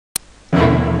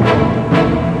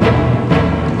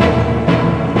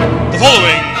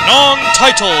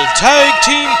non-title tag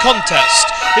team contest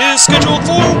is scheduled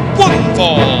for one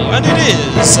fall, and it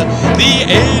is the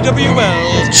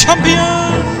AWL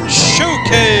Champion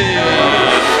Showcase.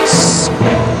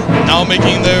 Now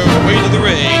making their way to the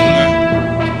ring,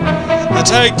 the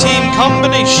tag team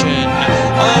combination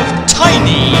of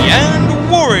Tiny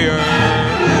and Warrior.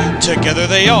 Together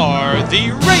they are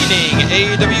the reigning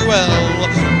AWL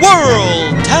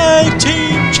World Tag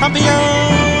Team Champions,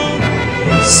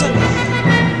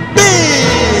 Big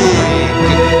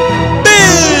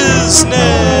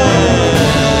Business.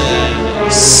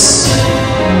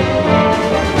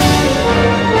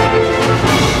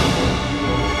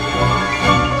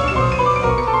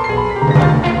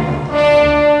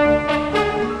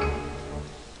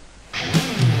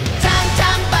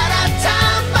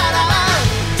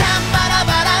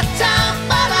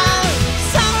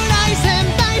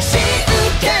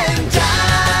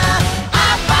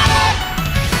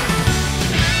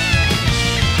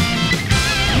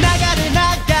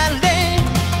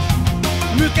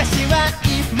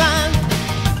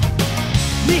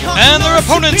 And their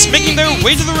opponents making their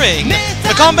way to the ring,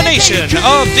 the combination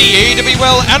of the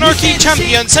AWL Anarchy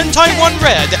Champion Sentai 1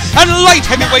 Red and Light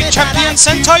Heavyweight Champion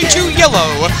Sentai 2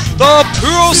 Yellow, the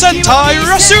Pro Sentai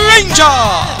Ranger!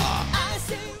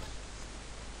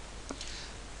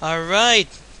 Alright,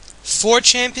 4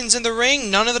 champions in the ring,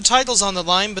 none of the titles on the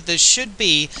line, but this should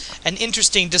be an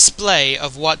interesting display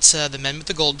of what the men with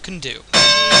the gold can do.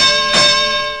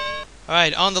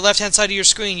 Alright, on the left-hand side of your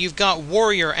screen, you've got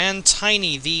Warrior and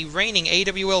Tiny, the reigning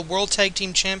AWL World Tag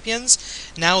Team Champions,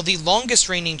 now the longest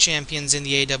reigning champions in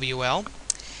the AWL.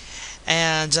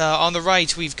 And on the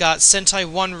right, we've got Sentai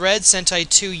 1 Red, Sentai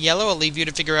 2 Yellow. I'll leave you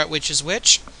to figure out which is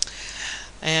which.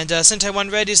 And Sentai 1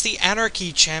 Red is the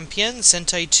Anarchy Champion,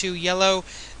 Sentai 2 Yellow,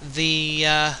 the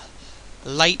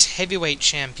Light Heavyweight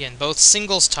Champion. Both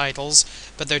singles titles,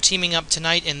 but they're teaming up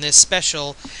tonight in this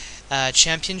special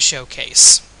Champion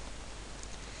Showcase.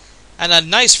 And a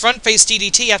nice front-face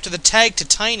DDT after the tag to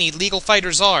Tiny. Legal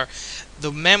fighters are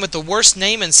the man with the worst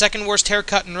name and second worst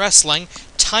haircut in wrestling,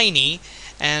 Tiny,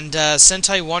 and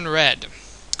Sentai 1 Red.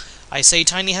 I say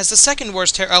Tiny has the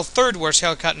third worst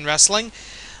haircut in wrestling.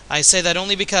 I say that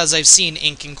only because I've seen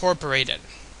Ink Incorporated,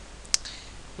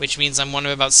 which means I'm one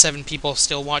of about 7 people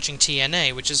still watching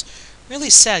TNA, which is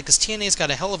really sad because TNA's got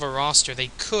a hell of a roster.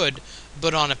 They could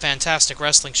put on a fantastic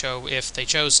wrestling show if they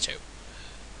chose to.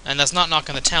 And that's not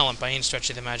knocking the talent by any stretch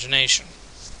of the imagination.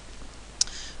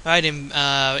 Alright, in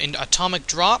Atomic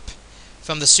Drop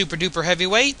from the Super Duper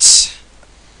Heavyweight.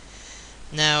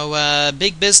 Now,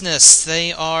 Big Business,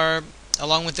 they are,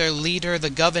 along with their leader, the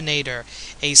Governator,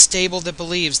 a stable that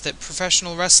believes that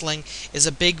professional wrestling is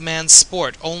a big man's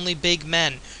sport. Only big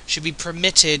men should be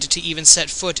permitted to even set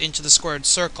foot into the squared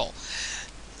circle.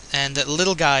 And that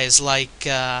little guys like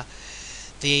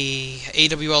the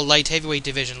AWL Light Heavyweight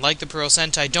Division, like the Pro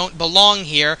Sentai, don't belong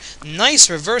here. Nice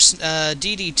reverse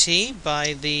DDT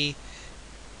by the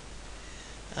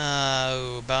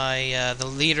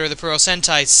leader of the Pro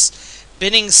Sentai,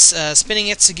 spinning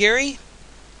Itsugiri.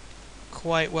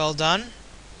 Quite well done.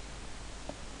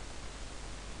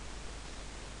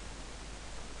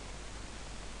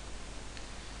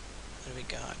 What do we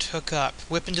got? Hook up,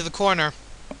 whip into the corner.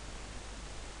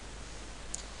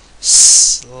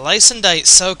 Slice and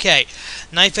dice. Okay.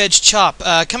 Knife edge chop.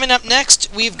 Coming up next,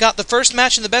 we've got the first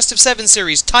match in the Best of 7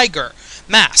 series. Tiger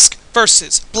Mask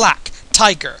versus Black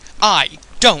Tiger. I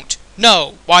don't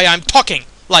know why I'm talking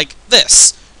like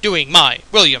this, doing my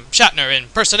William Shatner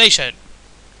impersonation.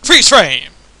 Freeze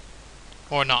frame!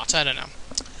 Or not, I don't know.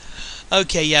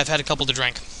 Okay, yeah, I've had a couple to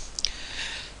drink.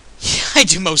 I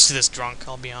do most of this drunk,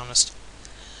 I'll be honest.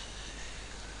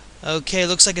 Okay,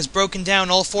 looks like it's broken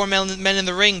down. All 4 men in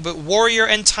the ring, but Warrior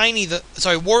and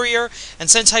Warrior and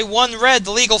Sentai 1 Red, the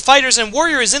legal fighters, and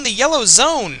Warrior is in the yellow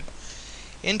zone.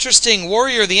 Interesting.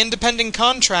 Warrior, the independent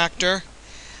contractor,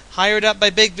 hired up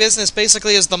by Big Business,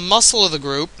 basically as the muscle of the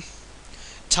group.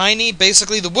 Tiny,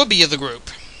 basically the whoopee of the group.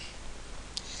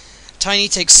 Tiny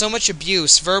takes so much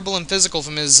abuse, verbal and physical,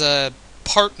 from his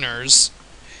partners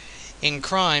in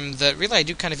crime that really I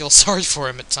do kind of feel sorry for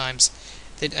him at times.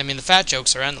 I mean, the fat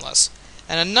jokes are endless.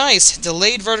 And a nice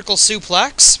delayed vertical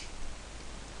suplex.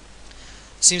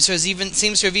 Seems to have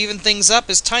evened things up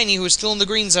as Tiny, who is still in the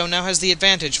green zone, now has the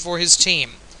advantage for his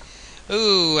team.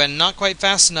 Ooh, and not quite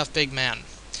fast enough, big man.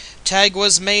 Tag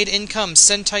was made. In comes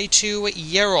Sentai 2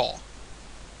 Yerol.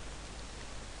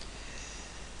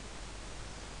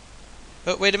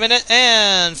 But wait a minute,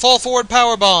 and fall forward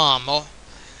powerbomb. Oh.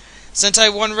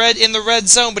 Sentai 1 Red in the red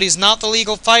zone, but he's not the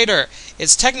legal fighter.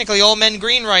 It's technically all men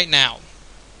green right now.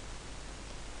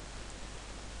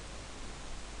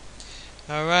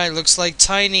 Alright, looks like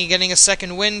Tiny getting a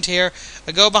second wind here.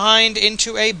 A go behind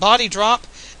into a body drop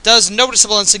does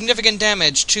noticeable and significant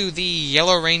damage to the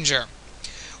Yellow Ranger.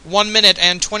 1 minute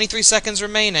and 23 seconds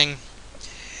remaining.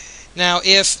 Now,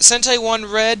 if Sentai 1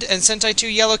 Red and Sentai 2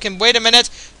 Yellow can... Wait a minute!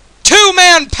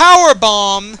 Two-man power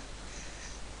bomb!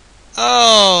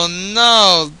 Oh,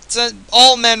 no.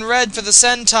 All men red for the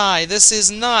Sentai. This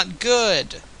is not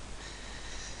good.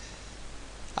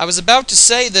 I was about to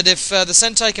say that if the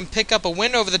Sentai can pick up a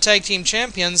win over the Tag Team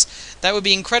Champions, that would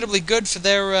be incredibly good for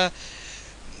their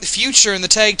future in the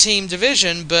Tag Team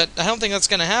division, but I don't think that's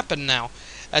going to happen now.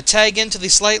 Tag into the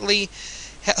slightly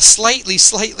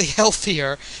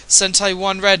healthier Sentai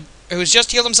 1 Red, who has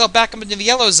just healed himself back up into the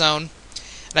yellow zone,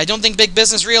 and I don't think Big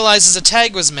Business realizes a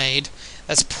tag was made.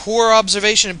 That's poor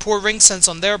observation and poor ring sense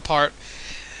on their part.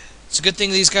 It's a good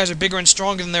thing these guys are bigger and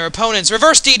stronger than their opponents.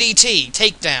 Reverse DDT!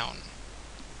 Takedown.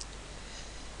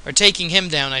 Or taking him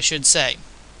down, I should say.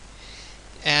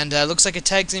 And looks like a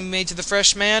tag's being made to the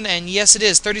fresh man, and yes it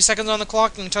is. 30 seconds on the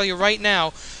clock, I can tell you right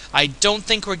now, I don't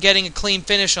think we're getting a clean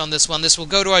finish on this one. This will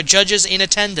go to our judges in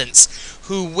attendance,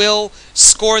 who will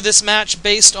score this match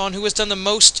based on who has done the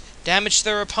most damage to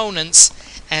their opponents,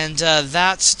 and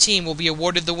that team will be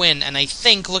awarded the win. And I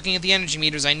think, looking at the energy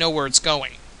meters, I know where it's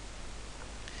going.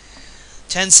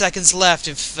 10 seconds left.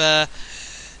 If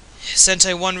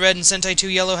Sentai 1 Red and Sentai 2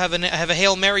 Yellow have a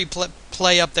Hail Mary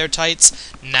play up their tights,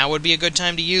 now would be a good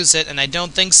time to use it, and I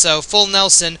don't think so. Full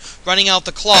Nelson, running out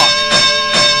the clock.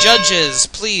 Judges,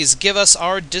 please give us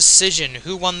our decision.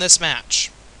 Who won this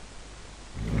match?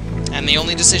 And the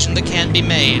only decision that can be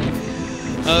made.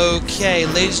 Okay,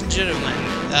 ladies and gentlemen,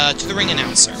 to the ring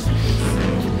announcer.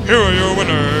 Here are your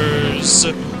winners,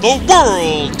 the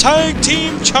World Tag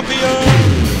Team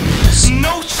Champions,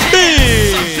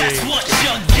 Big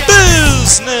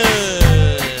Business,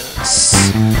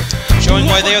 showing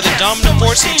why they are the dominant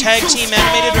force in tag team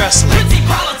animated wrestling.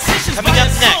 Coming up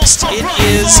next, it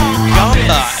is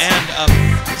Gamba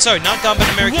and, sorry, not Gamba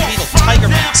and American Beetle, Tiger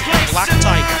Mask and Black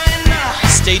Tiger.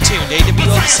 Stay tuned,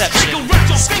 AWL Deception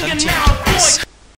continues.